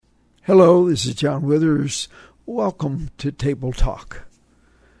Hello, this is John Withers. Welcome to Table Talk.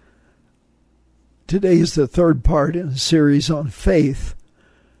 Today is the third part in a series on faith,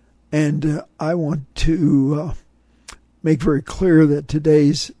 and I want to make very clear that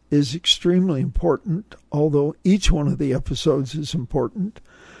today's is extremely important, although each one of the episodes is important.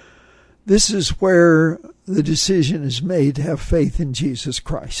 This is where the decision is made to have faith in Jesus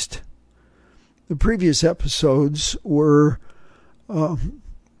Christ. The previous episodes were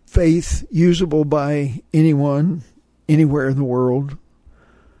faith usable by anyone, anywhere in the world,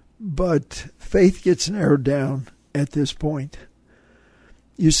 but faith gets narrowed down at this point.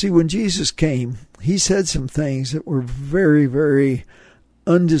 You see, when Jesus came, he said some things that were very, very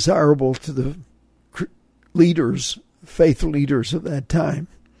undesirable to the leaders, faith leaders of that time.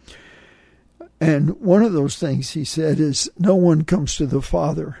 And one of those things he said is, no one comes to the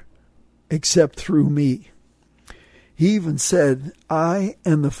Father except through me. He even said, I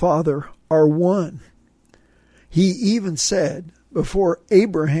and the Father are one. He even said, before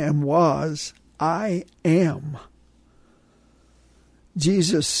Abraham was, I am.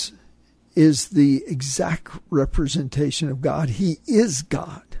 Jesus is the exact representation of God. He is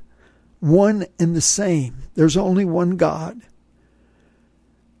God, one and the same. There's only one God.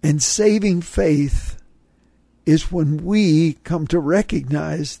 And saving faith is when we come to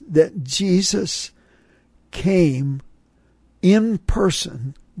recognize that Jesus came in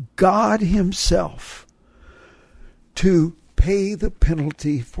person, God himself, to pay the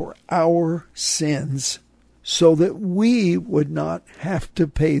penalty for our sins so that we would not have to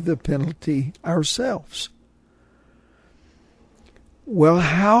pay the penalty ourselves. Well,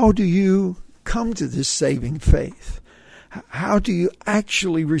 how do you come to this saving faith? How do you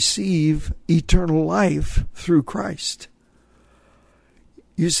actually receive eternal life through Christ?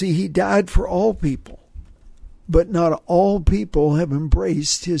 You see, he died for all people, but not all people have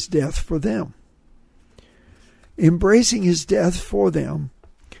embraced his death for them. Embracing his death for them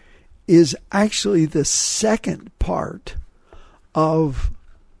is actually the second part of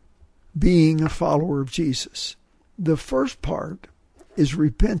being a follower of Jesus. The first part is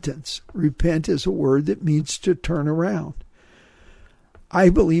repentance. Repent is a word that means to turn around. I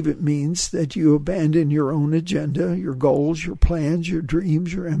believe it means that you abandon your own agenda, your goals, your plans, your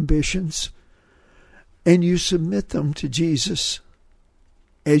dreams, your ambitions, and you submit them to Jesus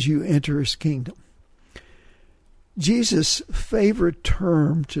as you enter his kingdom. Jesus' favorite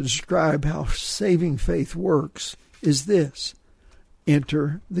term to describe how saving faith works is this: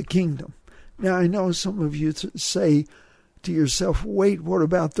 enter the kingdom. Now, I know some of you say to yourself, wait, what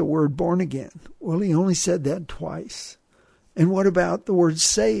about the word born again? Well, he only said that twice. And what about the word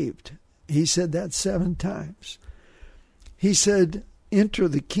saved? He said that 7 times. He said, enter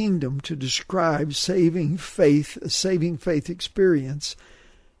the kingdom to describe saving faith, a saving faith experience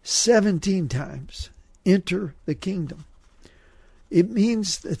 17 times. Enter the kingdom. It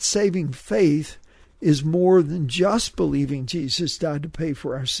means that saving faith is more than just believing Jesus died to pay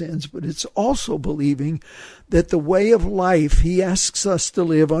for our sins, but it's also believing that the way of life he asks us to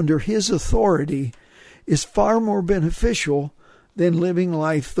live under his authority is far more beneficial than living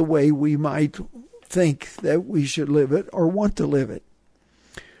life the way we might think that we should live it or want to live it.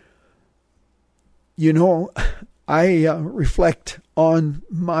 You know, I reflect on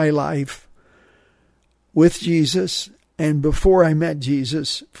my life with Jesus and before I met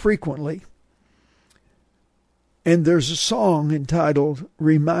Jesus frequently. And there's a song entitled,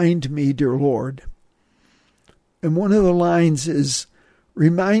 Remind Me, Dear Lord. And one of the lines is,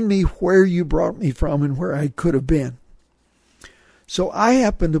 remind me where you brought me from and where I could have been. So I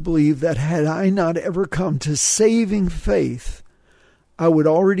happen to believe that had I not ever come to saving faith, I would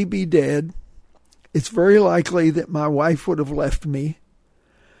already be dead. It's very likely that my wife would have left me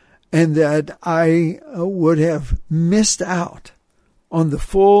and that I would have missed out on the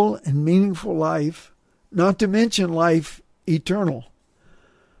full and meaningful life, not to mention life eternal,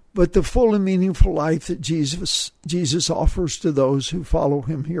 but the full and meaningful life that Jesus offers to those who follow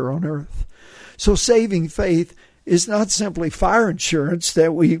him here on earth. So saving faith is not simply fire insurance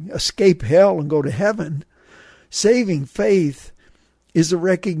that we escape hell and go to heaven. Saving faith is a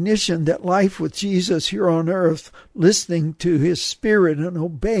recognition that life with Jesus here on earth, listening to his Spirit and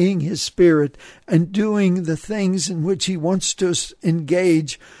obeying his Spirit and doing the things in which he wants to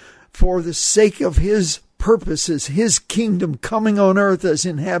engage for the sake of his purposes, his kingdom coming on earth as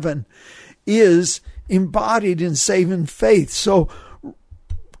in heaven, is embodied in saving faith. So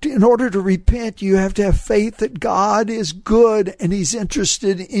in order to repent, you have to have faith that God is good and he's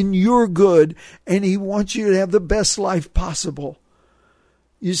interested in your good and he wants you to have the best life possible.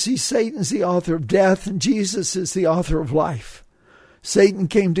 You see, Satan is the author of death and Jesus is the author of life. Satan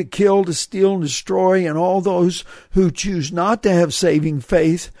came to kill, to steal, and destroy, and all those who choose not to have saving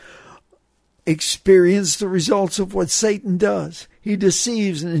faith experience the results of what Satan does. He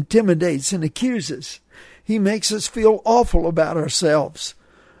deceives and intimidates and accuses. He makes us feel awful about ourselves.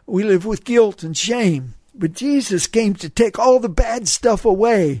 We live with guilt and shame. But Jesus came to take all the bad stuff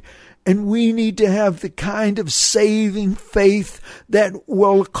away. And we need to have the kind of saving faith that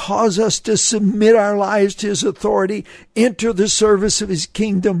will cause us to submit our lives to His authority, enter the service of His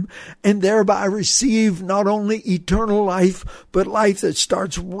kingdom, and thereby receive not only eternal life, but life that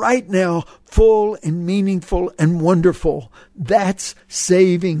starts right now, full and meaningful and wonderful. That's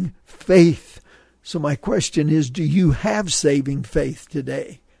saving faith. So my question is, do you have saving faith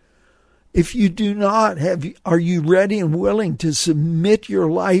today? If you do not have, are you ready and willing to submit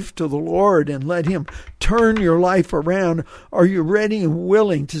your life to the Lord and let Him turn your life around? Are you ready and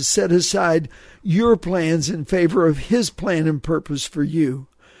willing to set aside your plans in favor of His plan and purpose for you?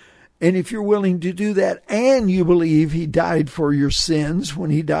 And if you're willing to do that and you believe He died for your sins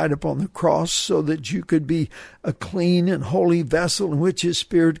when He died upon the cross so that you could be a clean and holy vessel in which His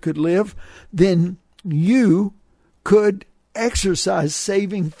Spirit could live, then you could exercise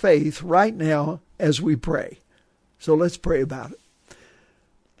saving faith right now as we pray. So let's pray about it.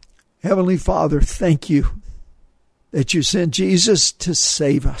 Heavenly Father, thank you that you sent Jesus to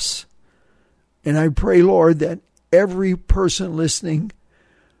save us. And I pray, Lord, that every person listening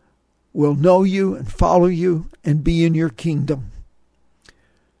will know you and follow you and be in your kingdom.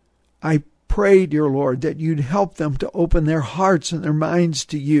 I pray, dear Lord, that you'd help them to open their hearts and their minds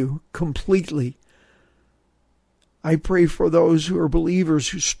to you completely. I pray for those who are believers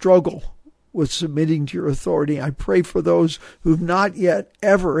who struggle with submitting to your authority. I pray for those who've not yet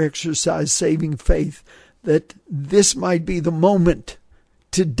ever exercised saving faith, that this might be the moment.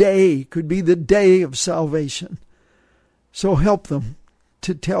 Today could be the day of salvation. So help them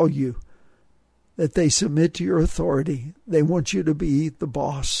to tell you that they submit to your authority. They want you to be the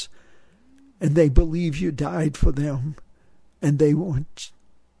boss, and they believe you died for them, and they want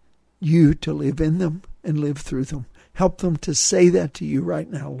you to live in them and live through them. Help them to say that to you right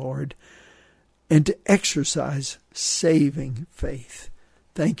now, Lord, and to exercise saving faith.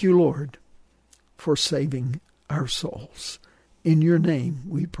 Thank you, Lord, for saving our souls. In your name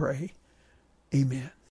we pray. Amen.